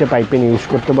কামিজের নিচে পাইপেন ইউজ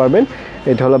করতে পারবেন।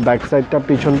 এটা হলো ব্যাক সাইডটা,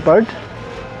 পিছন পার্ট।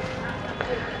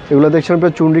 এগুলো দেখছেন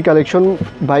আপনার চুনরি কালেকশন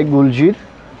বাই গুলজির।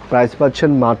 প্রাইস পাচ্ছেন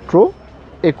মাত্র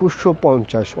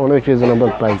 2150, অনেক রিজনেবল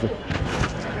প্রাইসে।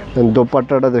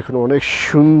 দোপাট্টাটা দেখুন অনেক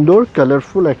সুন্দর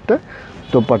কালারফুল একটা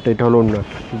দোপাট্টা। এটা হলো না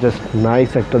জাস্ট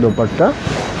নাইস একটা দোপাট্টা।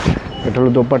 এটা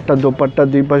হলো দোপাট্টা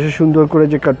দুই পাশে সুন্দর করে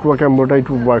যে কাটওয়ার্ক এমব্রয়ডারি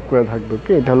ওয়ার্ক করে থাকবে।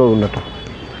 ওকে, এটা হলো ওড়নাটা।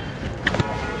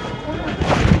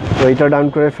 তো এটা ডান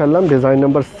করে ফেললাম। ডিজাইন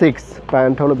নাম্বার 6,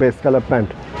 প্যান্ট হলো base colour pant.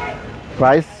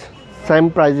 Price same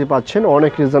প্রাইসে পাচ্ছেন,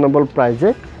 অনেক রিজনেবল প্রাইসে।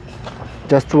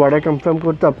 জাস্ট অর্ডার কনফার্ম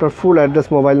করতে আপনার ফুল অ্যাড্রেস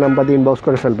মোবাইল নাম্বার দিয়ে ইনবক্স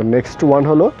করে ফেলবেন। নেক্সট ওয়ান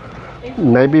হলো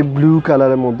নেভি ব্লু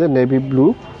কালারের মধ্যে, নেভি ব্লু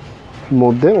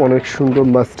মধ্যে অনেক সুন্দর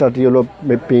মাস্টার্ড ইয়েলো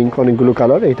পিঙ্ক অনেকগুলো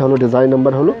কালার। এটা হলো ডিজাইন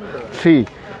নাম্বার হলো 3।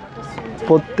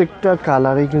 প্রত্যেকটা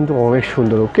কালারই কিন্তু অনেক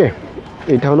সুন্দর। ওকে,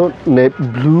 এটা হলো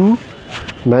ব্লু,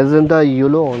 ম্যাজেন্টা,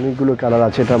 ইয়েলো অনেকগুলো কালার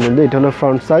আছে এটার মধ্যে। এটা হলো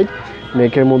ফ্রন্ট সাইড,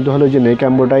 নেকের মধ্যে হলো যে নেক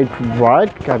এমব্রয়ডারি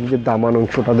ওয়ার্ক। কামিজের দামান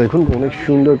অংশটা দেখুন অনেক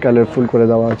সুন্দর কালারফুল করে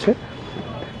দেওয়া আছে,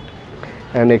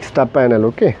 অ্যান্ড এক্সট্রা প্যানেল।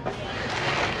 ওকে,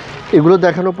 এগুলো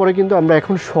দেখানোর পরে কিন্তু আমরা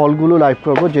এখন শলগুলো লাইভ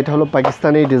করবো, যেটা হলো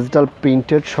পাকিস্তানি ডিজিটাল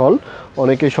প্রিন্টেড শল।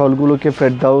 অনেকে শলগুলোকে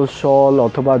ফেরদাউস শল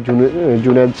অথবা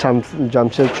জুনেদ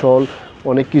জামশেদ শল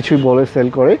অনেক কিছুই বলে সেল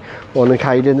করে, অনেক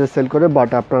হাই রেঞ্জে সেল করে, বাট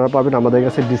আপনারা পাবেন আমাদের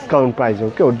কাছে ডিসকাউন্ট প্রাইস।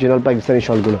 ওকে, original Pakistani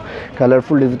শলগুলো,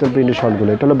 colourful digital printed শলগুলো।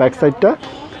 এটা হলো ব্যাক সাইডটা,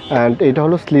 অ্যান্ড এটা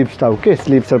হলো স্লিভসটা। ওকে,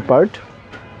 স্লিভসের পার্ট।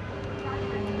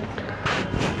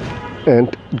 অ্যান্ড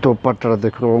দোপাট্টাটা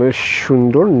দেখুন অনেক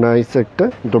সুন্দর নাইস একটা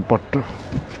দোপাট্টা।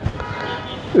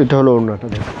 এটা হলো ওড়নাটা,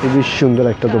 খুবই সুন্দর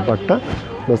একটা dupatta,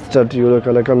 mustard yellow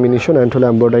colour combination. And হলো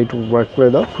এমব্রয়ডারি ওয়ার্ক করে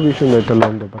দাও, খুবই সুন্দর একটা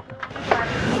লং দোপাট্টা।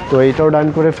 তো এইটাও ডান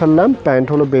করে ফেললাম। প্যান্ট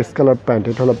হলো বেস কালার প্যান্ট,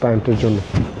 এটা হলো প্যান্টের জন্য।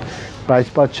 প্রাইস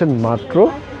পাচ্ছেন মাত্র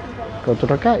কত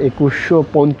টাকা?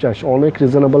 2150, অনেক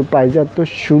রিজনেবল প্রাইসে এত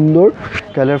সুন্দর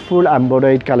কালারফুল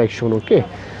এমব্রয়ডারি কালেকশন। ওকে,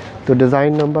 তো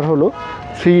ডিজাইন নাম্বার হলো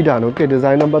 3 ডান। ওকে,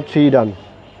 ডিজাইন নাম্বার 3 ডান।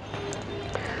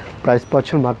 প্রাইস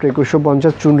পাচ্ছেন মাত্র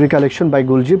 2150, চুনরি কালেকশন বাই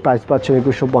গুলজি। প্রাইস পাচ্ছেন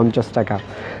 2150 টাকা।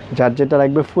 যার যেটা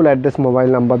লাগবে ফুল অ্যাড্রেস মোবাইল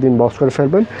নাম্বার দিন বক্স করে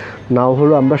ফেলবেন। নাও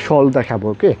হলো আমরা শল দেখাবো।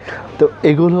 ওকে, তো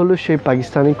এগুলো হলো সেই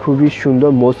পাকিস্তানি খুবই সুন্দর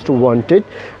মোস্ট ওয়ান্টেড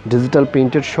ডিজিটাল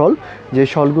প্রিন্টেড শল। যে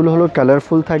শলগুলো হলো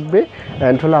কালারফুল থাকবে,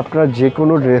 অ্যান্ড হলো আপনারা যে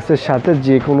কোনো ড্রেসের সাথে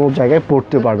যে কোনো জায়গায়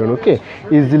পরতে পারবেন। ওকে,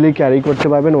 ইজিলি ক্যারি করতে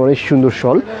পারবেন, অনেক সুন্দর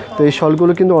শল। তো এই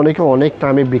শলগুলো কিন্তু অনেকে অনেক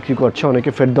দামে বিক্রি করছে। অনেকে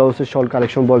ফেরদাউসের শল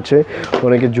কালেকশন বলছে,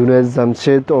 অনেকে জুনেদ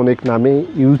জামশেদ অনেক নামে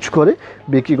ইউজ করে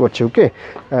বিক্রি করছে। ওকে,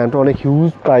 অ্যান্ড অনেক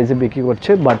হিউজ প্রাইসে বিক্রি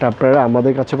করছে, বাট আপনারা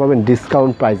আমাদের কাছে পাবেন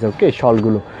ডিসকাউন্ট প্রাইসে। ওকে,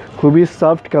 শলগুলো খুবই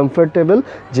সফট, কমফোর্টেবল,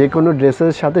 যে কোনো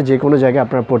ড্রেসের সাথে যে কোনো জায়গায়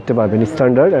আপনারা পরতে পারবেন,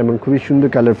 স্ট্যান্ডার্ড এবং খুবই সুন্দর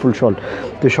কালারফুল শল।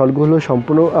 তো শলগুলো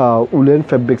সম্পূর্ণ উলেন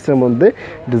ফেব্রিক্সের মধ্যে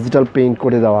ডিজিটাল পেইন্ট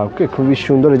করে দেওয়া। ওকে, খুবই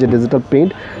সুন্দর এই যে ডিজিটাল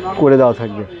পেইন্ট করে দেওয়া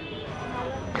থাকবে।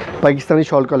 পাকিস্তানি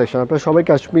শল কালেকশন, আপনারা সবাই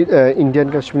কাশ্মীর ইন্ডিয়ান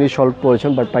কাশ্মীরি শল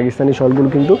পরেছেন, বাট পাকিস্তানি শলগুলো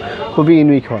কিন্তু খুবই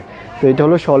ইউনিক হয়। তো এটা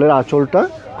হলো শলের আঁচলটা,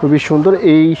 খুবই সুন্দর।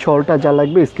 এই শলটা যা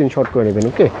লাগবে স্ক্রিনশট করে নেবেন।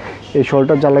 ওকে, এই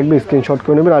শলটা যা লাগবে স্ক্রিনশট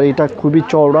করে নেবেন। আর এটা খুবই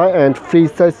চওড়া অ্যান্ড ফ্রি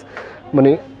সাইজ,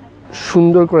 মানে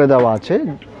সুন্দর করে দেওয়া আছে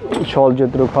শল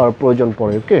যতটুকু খাওয়ার প্রয়োজন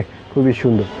পড়ে। ওকে, খুবই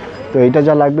সুন্দর। তো এইটা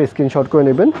যা লাগবে স্ক্রিনশট করে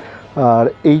নেবেন। আর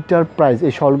এইটার প্রাইস,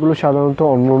 এই শলগুলো সাধারণত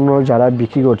অন্য অন্য যারা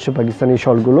বিক্রি করছে পাকিস্তানি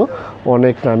শলগুলো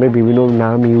অনেক নামে বিভিন্ন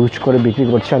নাম ইউজ করে বিক্রি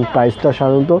করছে, আর প্রাইসটা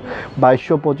সাধারণত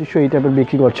 2200-2500 এই টাইপের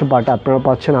বিক্রি করছে, বাট আপনারা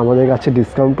পাচ্ছেন আমাদের কাছে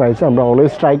ডিসকাউন্ট প্রাইসে। আমরা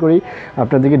অলওয়েজ ট্রাই করি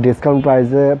আপনাদেরকে ডিসকাউন্ট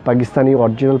প্রাইসে পাকিস্তানি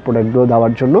অরিজিনাল প্রোডাক্টগুলো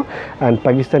দেওয়ার জন্য। অ্যান্ড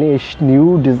পাকিস্তানি এই নিউ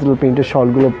ডিজিটাল প্রিন্টের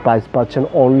শলগুলো প্রাইস পাচ্ছেন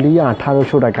অনলি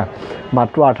 1800 টাকা,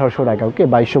 মাত্র 1800 টাকা। ওকে,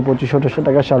 2200-2500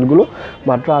 টাকা শালগুলো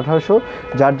মাত্র 1800।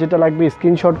 যার যেটা লাগবে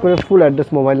স্ক্রিনশট করে ফুল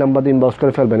অ্যাড্রেস মোবাইল নাম্বার দিয়ে ইনবক্স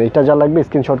করে ফেলবেন। এটা যা লাগবে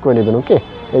স্ক্রিনশট করে নেবেন। ওকে,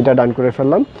 এটা ডান করে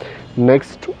ফেললাম।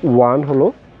 নেক্সট ওয়ান হলো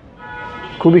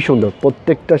খুবই সুন্দর,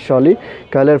 প্রত্যেকটা শলই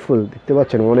কালারফুল, দেখতে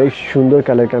পাচ্ছেন অনেক সুন্দর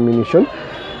কালার কম্বিনেশন।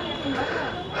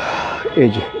 এই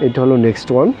যে এটা হলো নেক্সট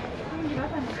ওয়ান।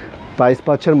 প্রাইস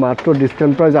পাচ্ছেন মাত্র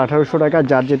ডিসকাউন্ট প্রাইস 1800 টাকা।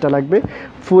 যার যেটা লাগবে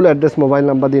ফুল অ্যাড্রেস মোবাইল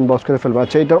নাম্বার দিয়ে ইনবক্স করে ফেলবো।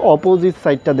 আচ্ছা, এটার অপোজিট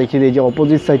সাইডটা দেখিয়ে দিই। যে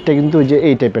অপোজিট সাইডটা কিন্তু যে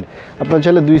এই টাইপের, আপনার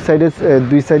চাইলে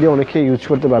দুই সাইডে অনেকে ইউজ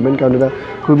করতে পারবেন, কারণ এটা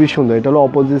খুবই সুন্দর। এটা হলো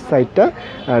অপোজিট সাইডটা,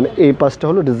 অ্যান্ড এই পাশটা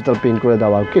হলো ডিজিটাল প্রিন্ট করে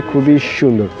দেওয়া। ওকে, খুবই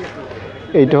সুন্দর।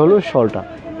 এইটা হলো শলটা।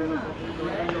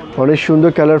 অনেক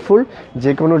সুন্দর কালারফুল,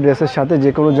 যে কোনো ড্রেসের সাথে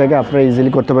যে কোনো জায়গায় আপনারা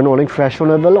ইজিলি করতে পারেন। অনেক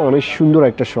ফ্যাশনেবল, অনেক সুন্দর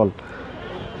একটা শল।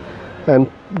 অ্যান্ড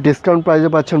ডিসকাউন্ট প্রাইসে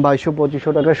পাচ্ছেন 2200-2500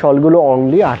 টাকা শলগুলো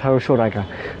অনলি 1800 টাকা।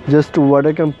 জাস্ট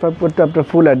ওয়ার্ডে কনফার্ম করতে আপনার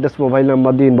ফুল অ্যাড্রেস মোবাইল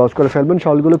নাম্বার দিয়ে ইনবক্স করে ফেলবেন।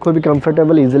 শলগুলো খুবই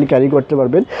কমফোর্টেবল, ইজিলি ক্যারি করতে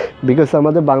পারবেন। বিকজ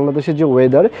আমাদের বাংলাদেশের যে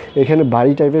ওয়েদার, এখানে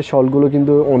ভারী টাইপের শলগুলো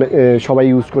কিন্তু অনেক সবাই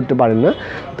ইউজ করতে পারেন না।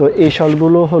 তো এই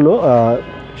শলগুলো হলো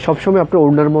সবসময় আপনার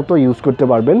ওড়নার মতো ইউজ করতে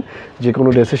পারবেন, যে কোনো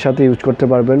ড্রেসের সাথে ইউজ করতে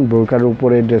পারবেন, বোরকার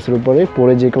উপরে, ড্রেসের উপরে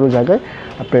পরে যে কোনো জায়গায়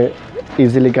আপনি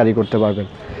ইজিলি ক্যারি করতে পারবেন।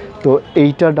 তো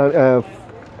এইটা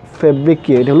ফেব্রিক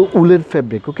কি, এটা হলো উলেন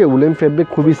ফেব্রিক। ওকে, উলেন ফেব্রিক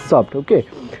খুবই সফট। ওকে,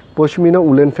 পশমিনা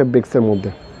উলেন ফেব্রিক্সের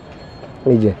মধ্যে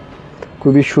এই যে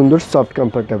খুবই সুন্দর সফট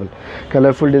কমফোর্টেবল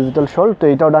কালারফুল ডিজিটাল শল। তো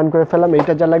এইটাও ডান করে ফেললাম।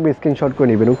 এইটা যা লাগবে স্ক্রিনশট করে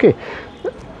নেবেন। ওকে,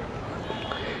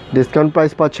 ডিসকাউন্ট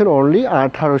প্রাইস পাচ্ছেন অনলি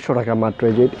 1800 টাকা মাত্র।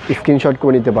 এই যে স্ক্রিনশট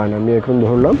করে নিতে পারেন। আমি এখন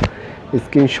ধরলাম,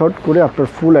 স্ক্রিনশট করে আপনার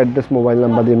ফুল অ্যাড্রেস মোবাইল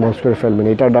নাম্বার দিয়ে ইনবক্স করে ফেলবেন।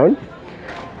 এটা ডান।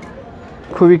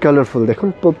 খুবই কালারফুল, দেখুন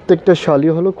প্রত্যেকটা শালই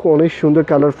হলো অনেক সুন্দর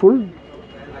কালারফুল,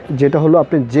 যেটা হলো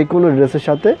আপনি যে কোনো ড্রেসের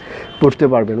সাথে পরতে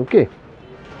পারবেন। ওকে,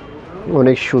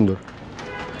 অনেক সুন্দর।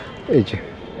 এই যে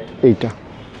এইটা,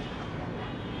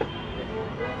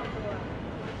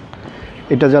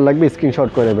 এটা যা লাগবে স্ক্রিনশট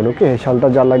করে নেবেন। ওকে, শালটা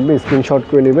যা লাগবে স্ক্রিনশট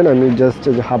করে নেবেন। আমি জাস্ট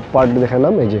হাফ পার্ট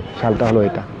দেখালাম। এই যে শালটা হলো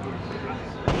এটা,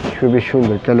 খুবই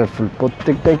সুন্দর কালারফুল,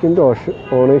 প্রত্যেকটাই কিন্তু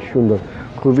অনেক সুন্দর,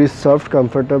 খুবই সফট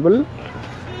কমফোর্টেবল।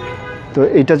 তো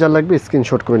এইটা যা লাগবে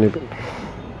স্ক্রিনশট করে নেবেন।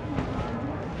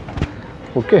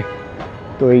 ওকে,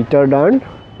 তো এইটা ডান।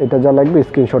 এটা যা লাগবে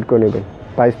স্ক্রিনশট করে নেবেন।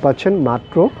 প্রাইস পাচ্ছেন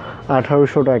মাত্র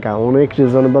 1800 টাকা, অনেক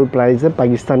রিজনেবল প্রাইসে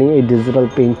পাকিস্তানি এই ডিজিটাল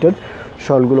প্রিন্টেড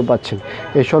শলগুলো পাচ্ছেন।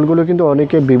 এই শলগুলো কিন্তু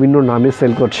অনেকে বিভিন্ন নামে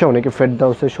সেল করছে, অনেকে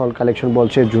ফেরদাউসের শল কালেকশন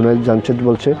বলছে, জুনাইদ জামশেদ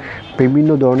বলছে, বিভিন্ন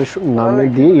ধরনের নামে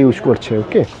দিয়ে ইউজ করছে।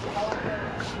 ওকে,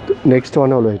 নেক্সট ওয়ান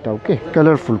হলো এটা। ওকে,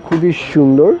 কালারফুল, খুবই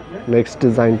সুন্দর। নেক্সট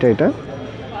ডিজাইনটা এটা,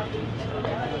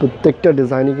 প্রত্যেকটা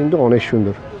ডিজাইনই কিন্তু অনেক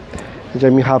সুন্দর। যে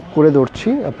আমি হাফ করে ধরছি,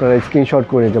 আপনারা স্ক্রিনশট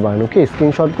করে নিতে পারেন। ওকে,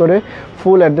 স্ক্রিনশট করে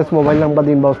ফুল অ্যাড্রেস মোবাইল নাম্বার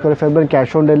দিয়ে ইনবক্স করে ফেলবেন। Cash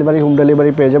on delivery, home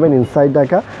delivery পেয়ে যাবেন। ইনসাইড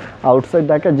ঢাকা, আউটসাইড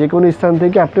ঢাকা, যে কোনো স্থান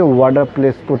থেকে আপনি অর্ডার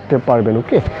প্লেস করতে পারবেন।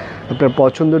 ওকে, আপনার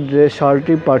পছন্দের ড্রেস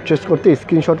শার্টটি পারচেস করতে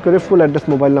স্ক্রিনশট করে ফুল অ্যাড্রেস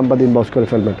মোবাইল নাম্বার দিয়ে ইনবক্স করে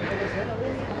ফেলবেন।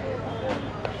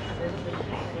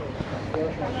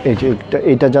 এই যে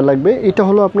এটা যা লাগবে, এটা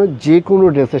হলো আপনার যে কোনো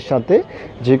ড্রেসের সাথে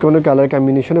যে কোনো কালার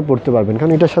কম্বিনেশনে পরতে পারবেন,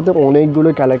 কারণ এটার সাথে অনেকগুলো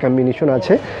কালার কম্বিনেশন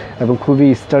আছে এবং খুবই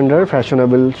স্ট্যান্ডার্ড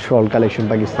ফ্যাশনেবল শল কালেকশন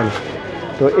পাকিস্তানি।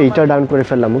 তো এইটা ডান করে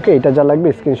ফেললাম। ওকে, এটা যা লাগবে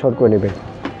স্ক্রিনশট করে নেবেন।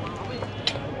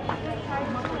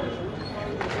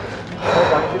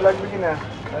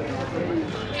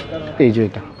 এই যে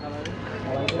এটা,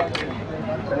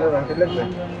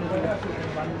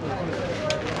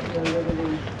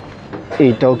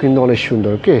 এইটাও কিন্তু অনেক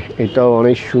সুন্দর। ওকে, এটাও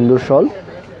অনেক সুন্দর শল।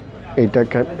 এইটা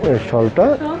শলটা,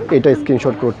 এটা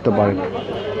স্ক্রিনশট করতে পারেন।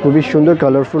 খুবই সুন্দর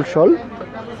কালারফুল শল।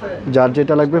 যার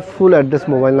যেটা লাগবে ফুল অ্যাড্রেস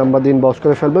মোবাইল নাম্বার দিয়ে ইনবক্স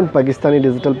করে ফেলবেন। পাকিস্তানি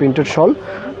ডিজিটাল প্রিন্টেড শল,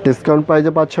 ডিসকাউন্ট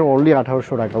প্রাইসে পাচ্ছেন অনলি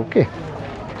 1800 টাকা। ওকে,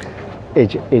 এই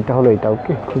যে এটা হলো এটা।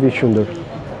 ওকে, খুবই সুন্দর।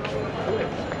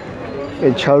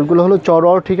 এই শলগুলো হলো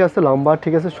চড়াও ঠিক আছে, লম্বা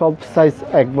ঠিক আছে, সব সাইজ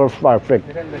একবার পারফেক্ট।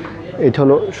 এটা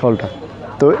হলো শলটা।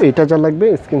 তো এইটা যা লাগবে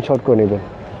স্ক্রিনশট করে নেবেন।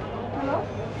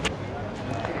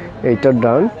 এইটা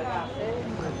ডান।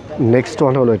 নেক্সট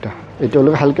ওয়ান হলো এটা। এটা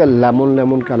হলো হালকা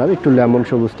লেমন কালার, একটু লেমন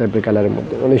সবুজ টাইপের কালারের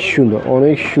মধ্যে,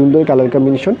 অনেক সুন্দর কালার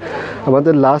কম্বিনেশন।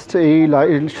 আমাদের লাস্ট এই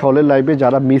শলের লাইভে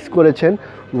যারা মিস করেছেন,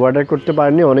 অর্ডার করতে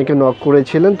পারেননি, অনেকে নক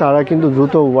করেছিলেন, তারা কিন্তু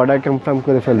দ্রুত অর্ডার কনফার্ম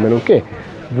করে ফেলবেন। ওকে,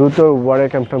 দ্রুত অর্ডার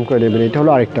কনফার্ম করে দেবেন। এটা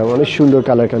হলো আরেকটা অনেক সুন্দর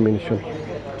কালার কম্বিনেশন।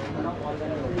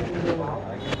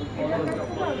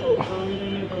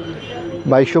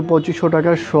 2200-2500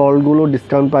 টাকার শলগুলো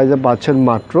ডিসকাউন্ট প্রাইসে পাচ্ছেন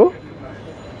মাত্র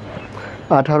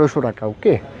 1800 টাকা।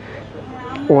 ওকে,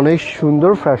 অনেক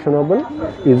সুন্দর, ফ্যাশনেবল,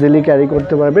 ইজিলি ক্যারি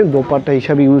করতে পারবেন, দোপাট্টা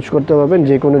হিসাবে ইউজ করতে পারবেন,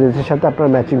 যে কোনো ড্রেসের সাথে আপনারা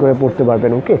ম্যাচিং করে পরতে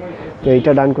পারবেন। ওকে, তো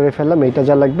এইটা ডান করে ফেললাম। এইটা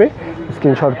যা লাগবে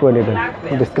স্ক্রিনশট করে নেবেন।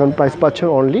 ডিসকাউন্ট প্রাইস পাচ্ছেন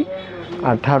অনলি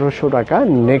 1800 টাকা।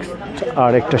 নেক্সট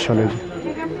আরেকটা শোনেন,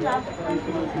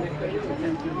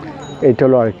 এইটা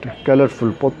হলো আরেকটা কালারফুল,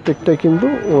 প্রত্যেকটা কিন্তু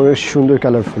অনেক সুন্দর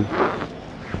কালারফুল।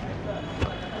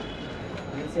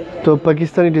 তো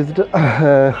পাকিস্তানি ডিজিটাল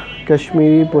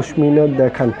কাশ্মীরি পশমিনা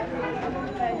দেখান।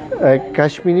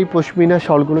 কাশ্মীরি পশমিনা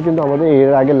শলগুলো কিন্তু আমাদের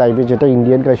এর আগে লাইভে যেটা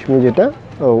ইন্ডিয়ান কাশ্মীরি যেটা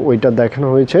ওইটা দেখানো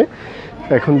হয়েছে,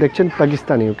 এখন দেখছেন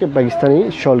পাকিস্তানি। ওকে, পাকিস্তানি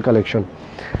শল কালেকশন।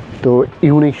 তো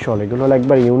ইউনিক শল, এগুলো হলো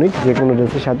একবার ইউনিক, যে কোনো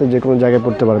ড্রেসের সাথে যে কোনো জায়গায়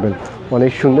পরতে পারবেন।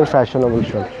 অনেক সুন্দর ফ্যাশনেবল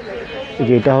শল।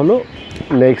 যেটা হলো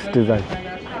নেক্সট ডিজাইন।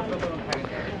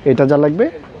 এটা যা লাগবে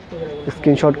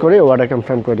স্ক্রিনশট করে অর্ডার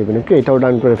কনফার্ম করে দেবেন। ওকে, এটাও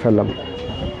ডান করে ফেললাম।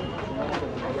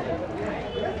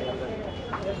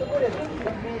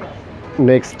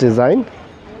 নেক্সট ডিজাইন,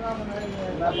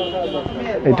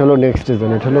 এটা হলো নেক্সট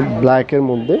ডিজাইন, এটা হলো ব্ল্যাকের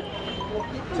মধ্যে।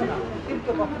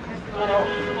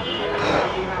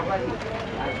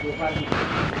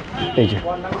 এই যে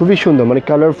খুবই সুন্দর, মানে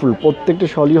কালারফুল, প্রত্যেকটা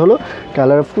শলই হলো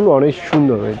কালারফুল, অনেক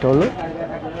সুন্দর। এটা হলো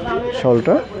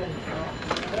শলটা,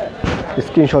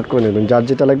 স্ক্রিনশট করে নেবেন, যার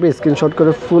যেটা লাগবে স্ক্রিনশট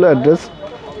করে ফুল অ্যাড্রেস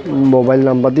মোবাইল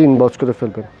নাম্বার দিয়ে ইনবক্স করে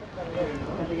ফেলবেন।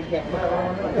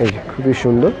 এই যে খুবই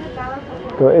সুন্দর।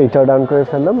 তো এইটা ডান করে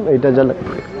ফেললাম, এইটা যা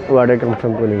অর্ডার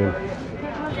কনফার্ম করে নেবেন।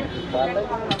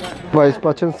 প্রাইস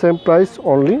পাচ্ছেন সেম প্রাইস,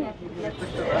 অনলি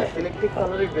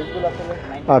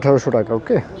 1800 টাকা।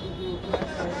 ওকে,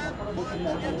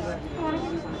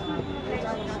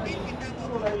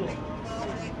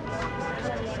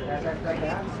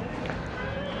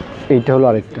 এইটা হলো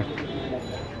আরেকটা।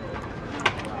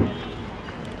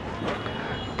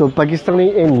 তো পাকিস্তানি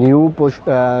এই নিউ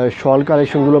শল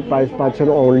কালেকশনগুলো প্রাইস পাচ্ছেন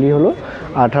অনলি হলো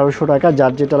 1800 টাকা।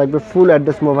 যার যেটা লাগবে ফুল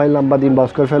অ্যাড্রেস মোবাইল নাম্বার দিন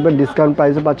বক্স করে ফেলবেন, ডিসকাউন্ট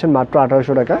প্রাইসে পাচ্ছেন মাত্র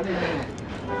 1800 টাকা।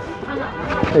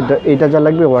 এটা যা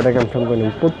লাগবে অর্ডার কনফার্ম করে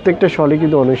নেবেন। প্রত্যেকটা শলই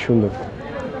কিন্তু অনেক সুন্দর।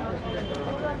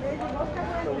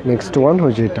 নেক্সট ওয়ান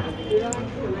হচ্ছে এটা,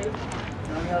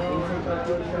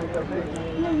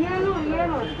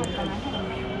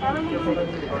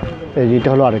 এইটা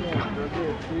হলো আরেকটা।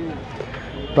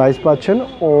 প্রাইস পাচ্ছেন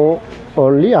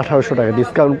অনলি 1800 টাকা,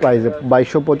 ডিসকাউন্ট প্রাইসে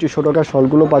 2200-2500 টাকা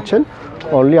শলগুলো পাচ্ছেন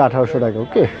অনলি 1800 টাকা।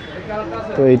 ওকে,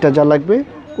 তো এইটা যা লাগবে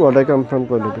অর্ডার কনফার্ম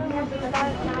করে নেবেন।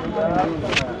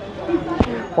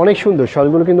 অনেক সুন্দর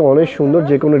শলগুলো, কিন্তু অনেক সুন্দর,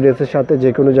 যে কোনো ড্রেসের সাথে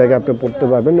যে কোনো জায়গায় আপনি পরতে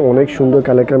পারবেন, অনেক সুন্দর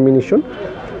কালার কম্বিনেশন।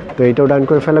 তো এইটাও ডান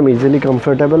করে ফেলাম, ইজিলি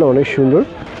কমফোর্টেবল, অনেক সুন্দর।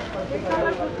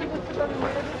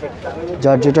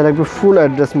 যার যেটা লাগবে ফুল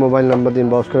অ্যাড্রেস মোবাইল নাম্বার দিন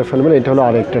বক্স করে ফেলবেন। এটা হলো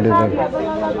আরেকটা ডিজাইন।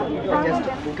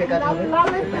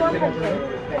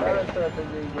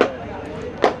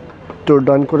 তো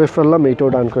ডান করে ফেললাম, এইটাও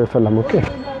ডান করে ফেললাম। ওকে,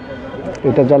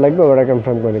 এটা যা লাগবে ওরা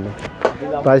কনফার্ম করে নেবেন।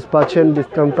 প্রাইস পাচ্ছেন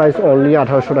ডিসকাউন্ট প্রাইস অনলি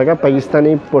 1800 টাকা,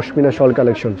 পাকিস্তানি পশমিনা শল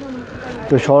কালেকশন।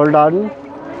 তো শল ডান,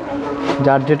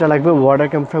 যার যেটা লাগবে অর্ডার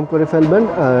কনফার্ম করে ফেলবেন।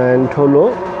 অ্যান্ড হলো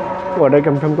অর্ডার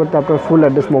কনফার্ম করতে আপনার full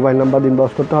address mobile number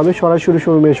inbox করতে হবে। সরাসরি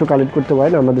শোরুমে এসে কালেক্ট করতে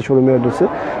পারেন, আমাদের শোরুমের অ্যাড্রেসে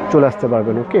চলে আসতে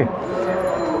পারবেন। ওকে,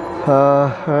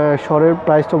 শলের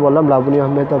প্রাইস তো বললাম, লাবণী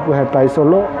আহমেদ আপু, হ্যাঁ প্রাইস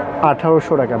হলো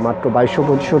 1800 টাকা, মাত্র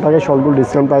 2200-2500 টাকায় শলগুলো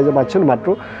ডিসকাউন্ট প্রাইসে পাচ্ছেন মাত্র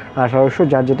 1800।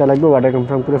 যার যেটা লাগবে অর্ডার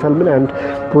কনফার্ম করে ফেলবেন। অ্যান্ড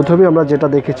প্রথমে আমরা যেটা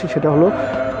দেখেছি সেটা হলো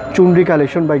চুনরি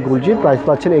কালেকশন বাই গুলজি, প্রাইস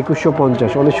পাচ্ছেন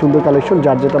 2150, অনেক সুন্দর কালেকশন।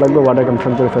 যার যেটা লাগবে অর্ডার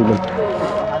কনফার্ম করে ফেলবেন।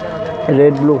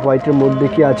 রেড ব্লু হোয়াইটের মধ্যে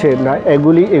কি আছে না,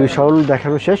 এগুলি শল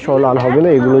দেখানো শেষ, শল আর হবে না,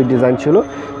 এগুলোই ডিজাইন ছিল।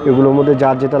 এগুলোর মধ্যে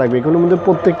যার যেটা লাগবে, এগুলোর মধ্যে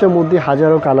প্রত্যেকটার মধ্যে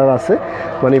হাজারো কালার আছে,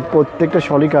 মানে প্রত্যেকটা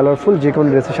শলই কালারফুল, যে কোনো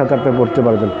ড্রেসের সাথে আপনি পরতে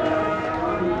পারবেন।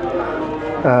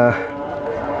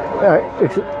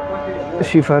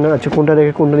 শিফানা, আচ্ছা কোনটা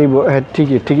রেখে কোনটা নিব, হ্যাঁ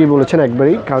ঠিকই বলেছেন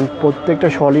একবারই, কারণ প্রত্যেকটা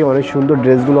শলই অনেক সুন্দর,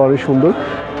 ড্রেসগুলো অনেক সুন্দর,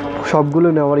 সবগুলো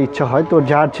নেওয়ার ইচ্ছা হয়। তো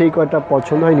যার যেই কয়টা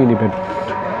পছন্দ হয় নিয়ে নেবেন।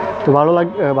 তো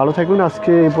ভালো থাকবেন।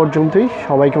 আজকে এই পর্যন্তই,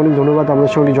 সবাইকে অনেক ধন্যবাদ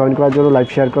আমাদের সঙ্গে জয়েন করার জন্য, লাইভ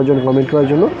শেয়ার করার জন্য, কমেন্ট করার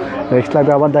জন্য। নেক্সট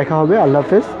লাইভে আবার দেখা হবে। আল্লাহ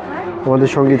হাফেজ, আমাদের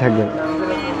সঙ্গেই থাকবেন।